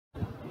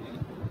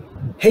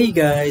Hey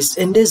guys,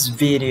 in this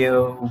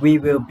video we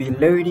will be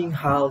learning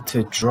how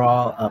to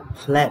draw a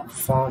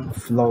platform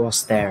floor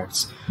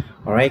stairs.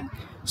 Alright,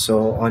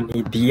 so on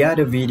the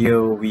other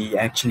video we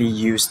actually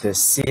used the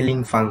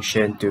ceiling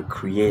function to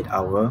create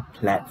our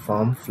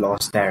platform floor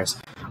stairs.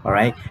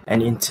 Alright,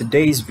 and in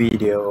today's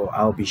video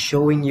I'll be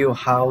showing you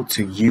how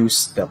to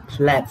use the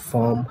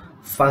platform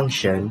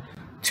function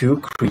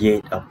to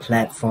create a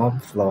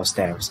platform floor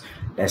stairs.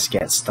 Let's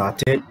get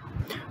started.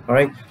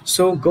 Alright,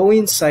 so go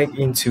inside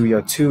into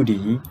your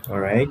 2D,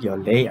 alright, your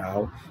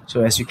layout.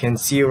 So as you can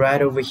see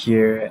right over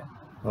here,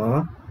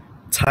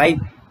 type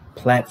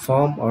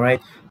platform,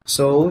 alright.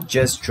 So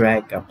just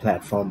drag a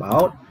platform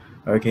out,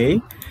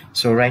 okay.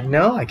 So right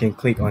now I can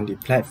click on the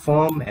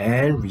platform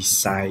and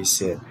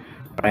resize it,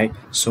 alright.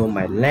 So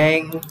my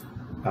length,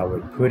 I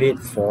will put it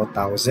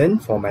 4000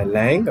 for my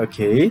length,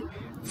 okay,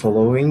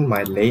 following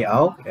my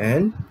layout,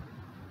 and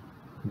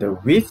the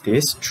width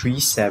is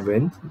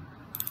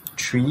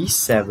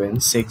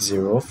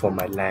 3760 for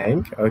my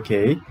length,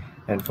 okay,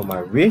 and for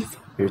my width,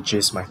 which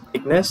is my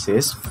thickness,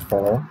 is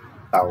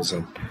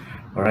 4000.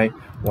 all right,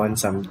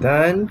 once I'm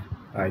done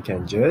I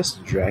can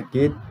just drag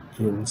it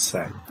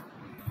inside.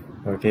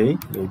 Okay,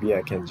 maybe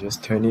I can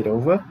just turn it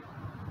over,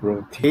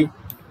 rotate.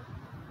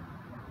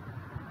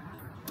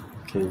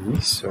 Okay,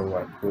 so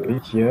I put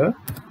it here,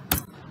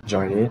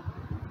 join it.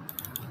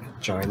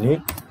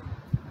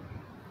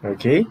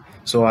 Okay,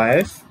 so I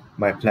have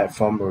my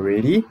platform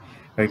already,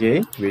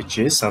 okay, which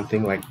is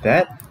something like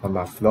that on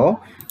my floor.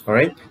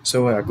 Alright,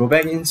 so when I go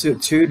back into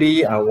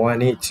 2D, I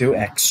want it to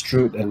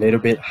extrude a little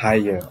bit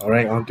higher.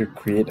 Alright, I want to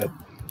create a,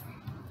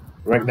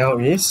 right now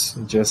is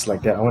just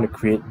like that. I want to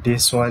create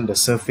this one, the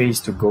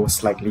surface, to go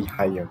slightly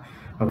higher.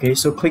 Okay,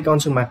 so click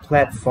onto my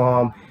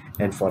platform,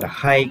 and for the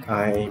height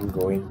I'm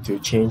going to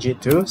change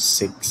it to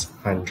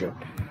 600.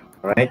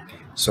 Alright,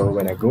 so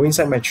when I go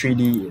inside my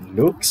 3D, it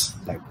looks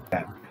like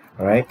that.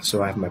 Alright,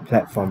 so I have my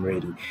platform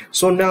ready.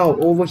 So now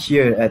over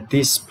here at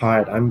this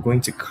part, I'm going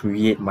to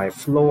create my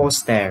floor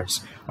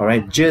stairs.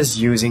 Alright, just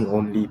using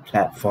only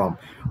platform.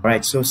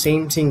 Alright, so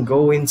same thing,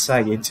 go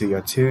inside into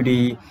your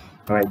 2D.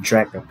 Alright,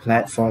 drag the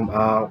platform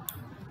out.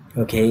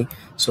 Okay,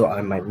 so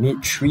I might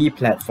need 3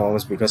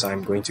 platforms because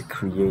I'm going to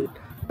create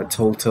a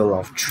total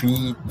of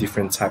 3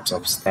 different types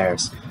of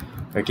stairs.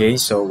 Okay,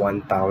 so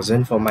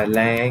 1000 for my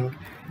length.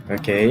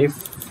 Okay,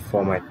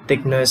 for my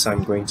thickness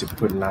I'm going to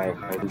put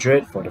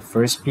 900 for the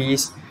first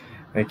piece.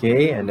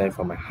 Okay, and then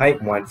for my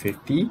height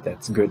 150,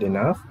 that's good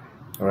enough.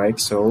 Alright,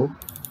 so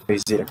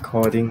place it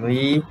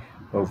accordingly.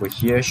 Over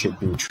here should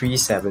be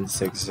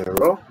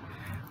 3760.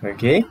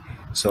 Okay,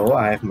 so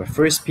I have my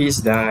first piece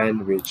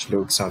done, which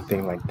looks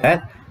something like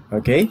that.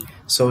 Okay,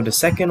 so the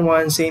second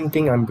one, same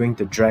thing, I'm going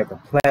to drag a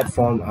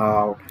platform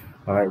out.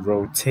 Alright,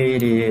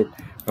 rotate it.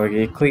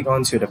 Okay, click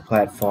onto the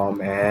platform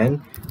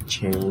and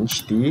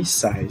change the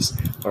size.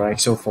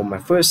 Alright, so for my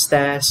first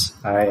stairs,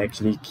 I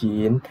actually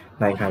key in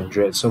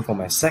 900. So for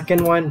my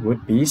second one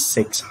would be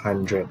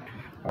 600.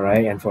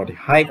 Alright, and for the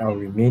height, I'll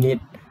remain it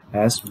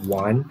as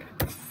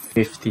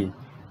 150.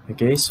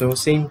 Okay, so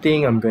same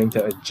thing, I'm going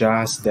to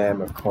adjust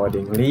them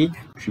accordingly.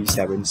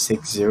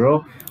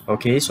 3760.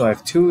 Okay, so I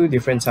have 2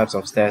 different types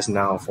of stairs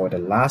now for the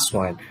last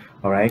one.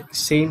 Alright,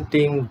 same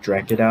thing,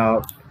 drag it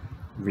out,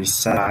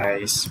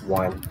 resize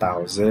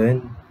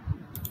 1000,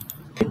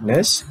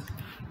 thickness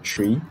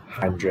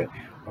 300.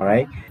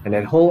 Alright, and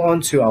then hold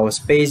on to our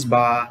space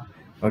bar.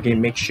 Okay,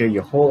 make sure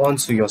you hold on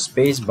to your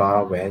space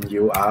bar when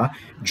you are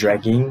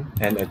dragging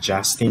and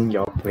adjusting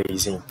your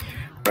placing.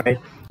 Right,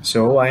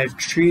 so I have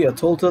a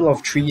total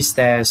of 3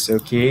 stairs.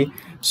 Okay,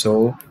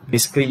 so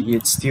basically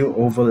it's still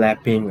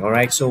overlapping.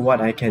 Alright, so what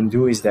I can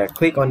do is that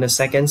click on the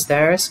second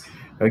stairs.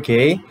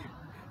 Okay,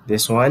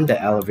 this one, the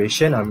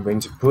elevation, I'm going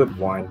to put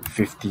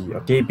 150.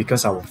 Okay,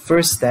 because our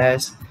first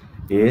stairs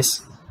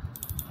is,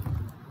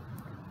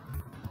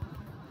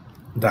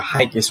 the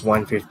height is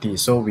 150,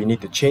 so we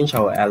need to change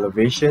our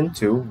elevation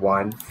to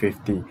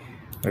 150.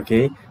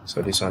 Okay,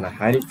 so this one I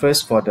hide it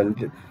first. For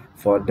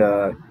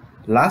the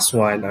last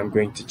one, I'm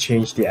going to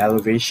change the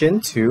elevation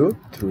to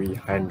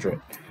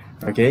 300.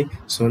 Okay,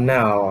 so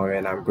now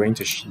when I'm going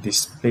to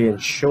display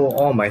and show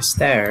all my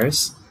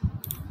stairs,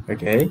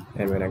 okay,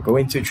 and when I go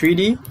into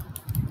 3D,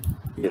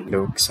 it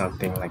looks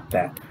something like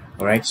that.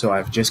 Alright, so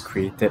I've just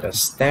created a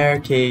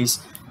staircase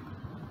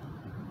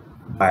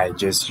by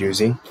just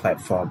using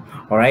platform.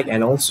 Alright,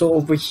 and also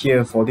over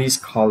here for this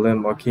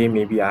column, okay,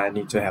 maybe I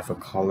need to have a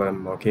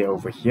column, okay,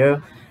 over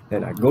here.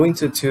 Then I go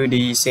into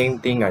 2D, same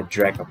thing, I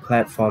drag a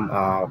platform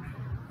out.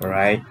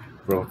 Alright,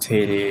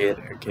 rotate it.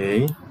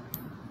 Okay,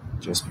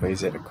 just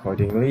place it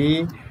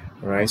accordingly.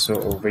 Alright, so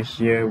over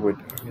here,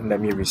 let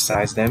me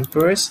resize them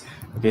first.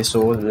 Okay, so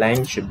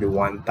length should be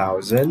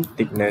 1000,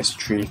 thickness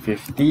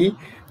 350.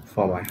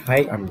 For my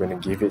height, I'm going to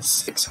give it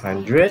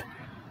 600.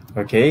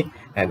 Okay,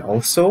 and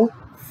also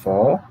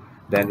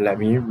then let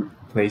me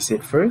place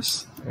it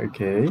first.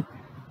 Okay,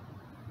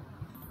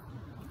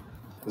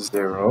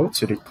 0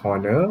 to the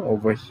corner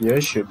over here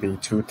should be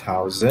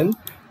 2000.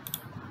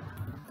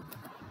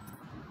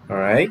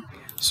 Alright,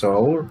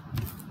 so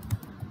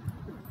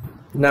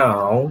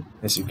Now,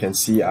 as you can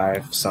see, I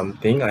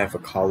have a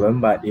column,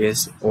 but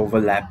it's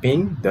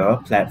overlapping the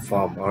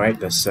platform, alright,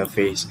 the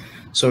surface.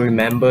 So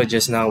remember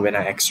just now when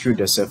I extrude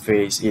the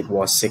surface, it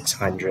was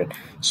 600.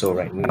 So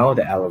right now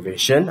the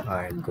elevation,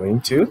 I'm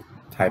going to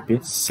type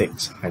it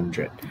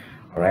 600.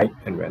 Alright,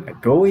 and when I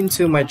go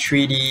into my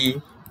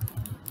 3D,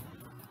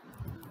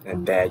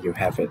 and there you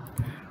have it.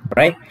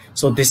 Right,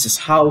 so this is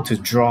how to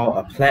draw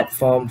a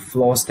platform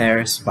floor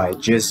stairs by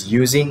just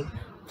using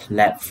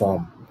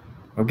platform.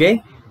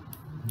 Okay,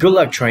 good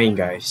luck trying,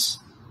 guys.